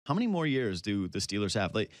How many more years do the Steelers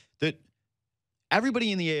have? Like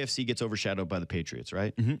everybody in the AFC gets overshadowed by the Patriots,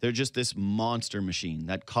 right? Mm-hmm. They're just this monster machine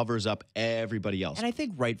that covers up everybody else. And I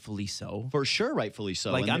think rightfully so. For sure, rightfully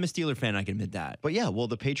so. Like, I'm a Steeler fan, I can admit that. But yeah, well,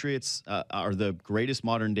 the Patriots are the greatest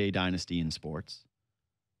modern-day dynasty in sports.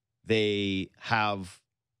 They have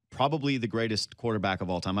probably the greatest quarterback of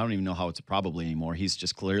all time. I don't even know how it's probably anymore. He's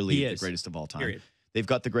just clearly the greatest of all time. Period. They've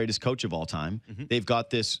got the greatest coach of all time. Mm-hmm. They've got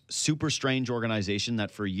this super strange organization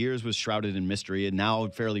that for years was shrouded in mystery, and now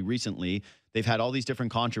fairly recently they've had all these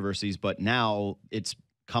different controversies, but now it's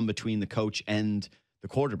come between the coach and the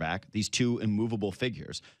quarterback, these two immovable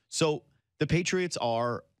figures. So the Patriots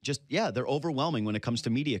are just, they're overwhelming when it comes to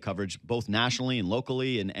media coverage, both nationally and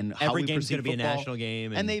locally, and how every we game's perceive going to be a football. national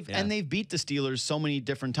game, And they've beat the Steelers so many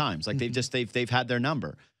different times. Like they've had their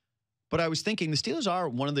number. But I was thinking the Steelers are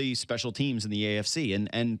one of the special teams in the AFC,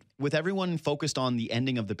 and with everyone focused on the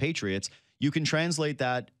ending of the Patriots, you can translate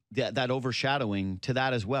that overshadowing to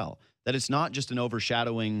that as well. That it's not just an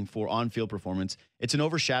overshadowing for on-field performance, it's an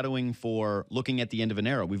overshadowing for looking at the end of an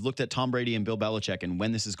era. We've looked at Tom Brady and Bill Belichick and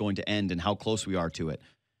when this is going to end and how close we are to it.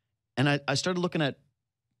 And I started looking at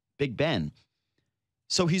Big Ben.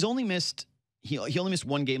 So he's only missed he only missed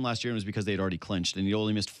one game last year, and it was because they had already clinched, and he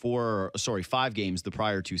only missed 5 games the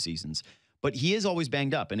prior 2 seasons. But he is always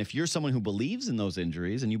banged up. And if you're someone who believes in those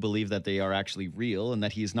injuries and you believe that they are actually real and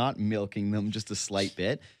that he's not milking them just a slight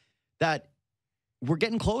bit, that we're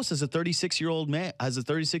getting close as a 36-year-old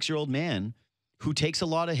man who takes a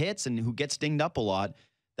lot of hits and who gets dinged up a lot,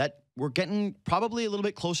 that we're getting probably a little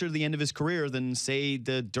bit closer to the end of his career than, say,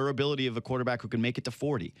 the durability of a quarterback who can make it to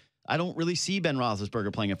 40. I don't really see Ben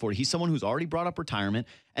Roethlisberger playing at 40. He's someone who's already brought up retirement,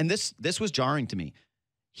 and this was jarring to me.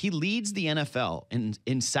 He leads the NFL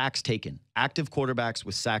in sacks taken, active quarterbacks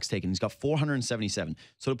with sacks taken. He's got 477.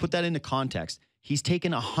 So to put that into context, he's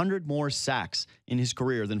taken 100 more sacks in his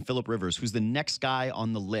career than Phillip Rivers, who's the next guy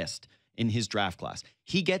on the list in his draft class.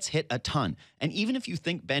 He gets hit a ton. And even if you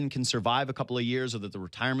think Ben can survive a couple of years or that the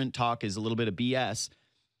retirement talk is a little bit of BS,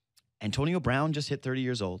 Antonio Brown just hit 30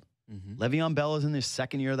 years old. Mm-hmm. Le'Veon Bell is in his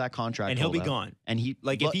second year of that contract. And he'll be gone. And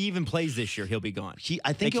if he even plays this year, he'll be gone.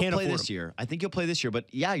 I think he'll play this year. But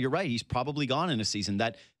yeah, you're right. He's probably gone in a season.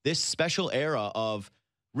 That this special era of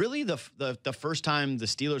really the first time the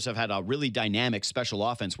Steelers have had a really dynamic special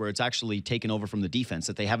offense where it's actually taken over from the defense,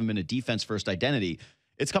 that they haven't been a defense-first identity,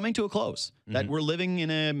 it's coming to a close. Mm-hmm. That we're living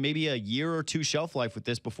in maybe a year or two shelf life with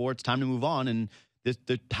this before it's time to move on, and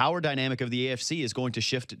the power dynamic of the AFC is going to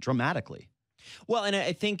shift dramatically. Well, and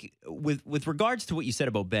I think with regards to what you said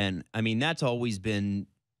about Ben, I mean, that's always been,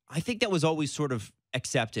 I think that was always sort of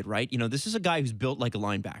accepted, right? You know, this is a guy who's built like a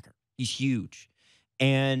linebacker. He's huge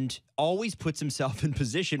and always puts himself in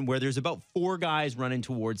position where there's about 4 guys running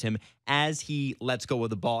towards him as he lets go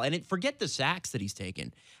of the ball. And forget the sacks that he's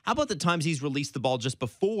taken. How about the times he's released the ball just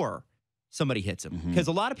before somebody hits him? Because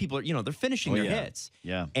a lot of people are, they're finishing their hits.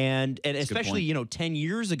 Yeah. And especially, 10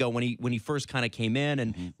 years ago when he first kind of came in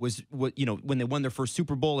and was when they won their first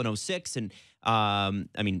Super Bowl in 2006. And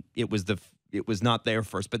I mean, it was not their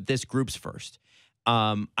first, but this group's first.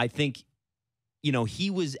 I think, he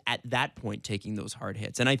was at that point taking those hard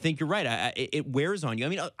hits. And I think you're right. It wears on you. I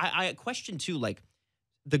mean, I question too, like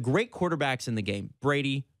the great quarterbacks in the game,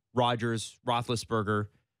 Brady, Rodgers, Roethlisberger,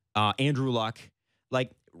 Andrew Luck,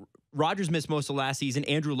 like, Rodgers missed most of last season.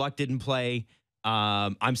 Andrew Luck didn't play.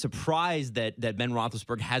 I'm surprised that Ben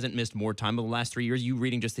Roethlisberger hasn't missed more time in the last 3 years. You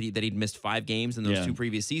reading just that he'd missed 5 games in those 2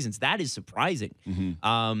 previous seasons. That is surprising.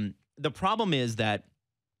 Mm-hmm. The problem is that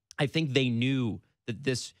I think they knew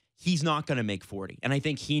that he's not going to make 40. And I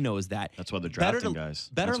think he knows that. That's why they're drafting guys.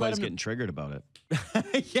 That's why he's getting triggered about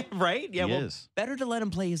it. Yeah, right? Yeah, he is. Better to let him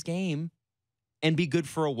play his game and be good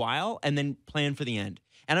for a while and then plan for the end.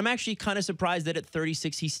 And I'm actually kind of surprised that at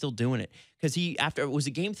 36, he's still doing it. Because after it was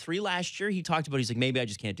a game 3 last year, he talked about, he's like, maybe I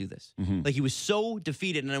just can't do this. Mm-hmm. Like, he was so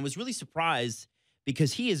defeated. And I was really surprised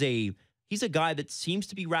because he's a guy that seems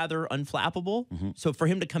to be rather unflappable. Mm-hmm. So for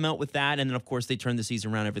him to come out with that, and then, of course, they turned the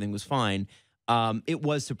season around, everything was fine. It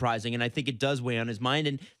was surprising. And I think it does weigh on his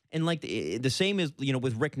mind. And like the same as,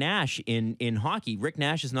 with Rick Nash in hockey. Rick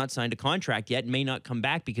Nash has not signed a contract yet, may not come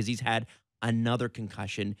back because he's had another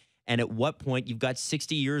concussion. And at what point, you've got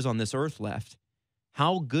 60 years on this earth left.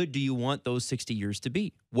 How good do you want those 60 years to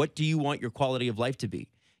be? What do you want your quality of life to be?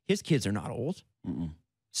 His kids are not old. Mm-mm.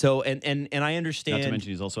 So, and I understand. Not to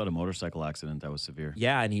mention, he's also had a motorcycle accident that was severe.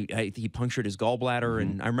 Yeah, and he punctured his gallbladder,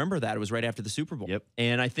 mm-hmm. and I remember that. It was right after the Super Bowl. Yep.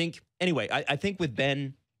 And I think, anyway, I think with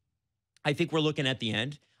Ben, I think we're looking at the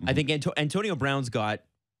end. Mm-hmm. I think Antonio Brown's got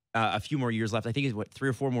a few more years left. I think it's 3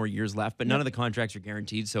 or 4 more years left, but none of the contracts are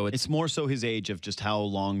guaranteed. So It's more so his age of just how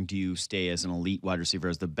long do you stay as an elite wide receiver,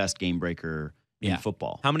 as the best game breaker in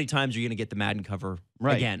football. How many times are you going to get the Madden cover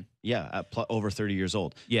again? Yeah, at over 30 years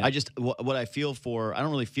old. Yeah. I just what I feel for, I don't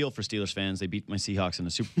really feel for Steelers fans. They beat my Seahawks in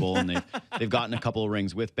the Super Bowl, and they've gotten a couple of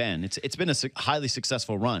rings with Ben. It's been a highly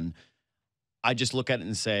successful run. I just look at it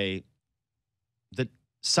and say that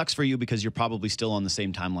sucks for you because you're probably still on the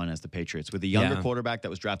same timeline as the Patriots with a younger quarterback that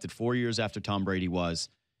was drafted 4 years after Tom Brady was.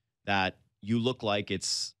 That you look like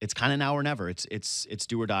it's kind of now or never. It's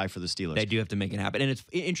do or die for the Steelers. They do have to make it happen. And it's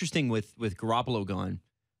interesting with Garoppolo gone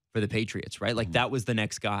for the Patriots, right? Like that was the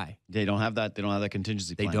next guy. They don't have that. They don't have that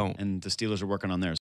contingency plan. They don't. And the Steelers are working on theirs.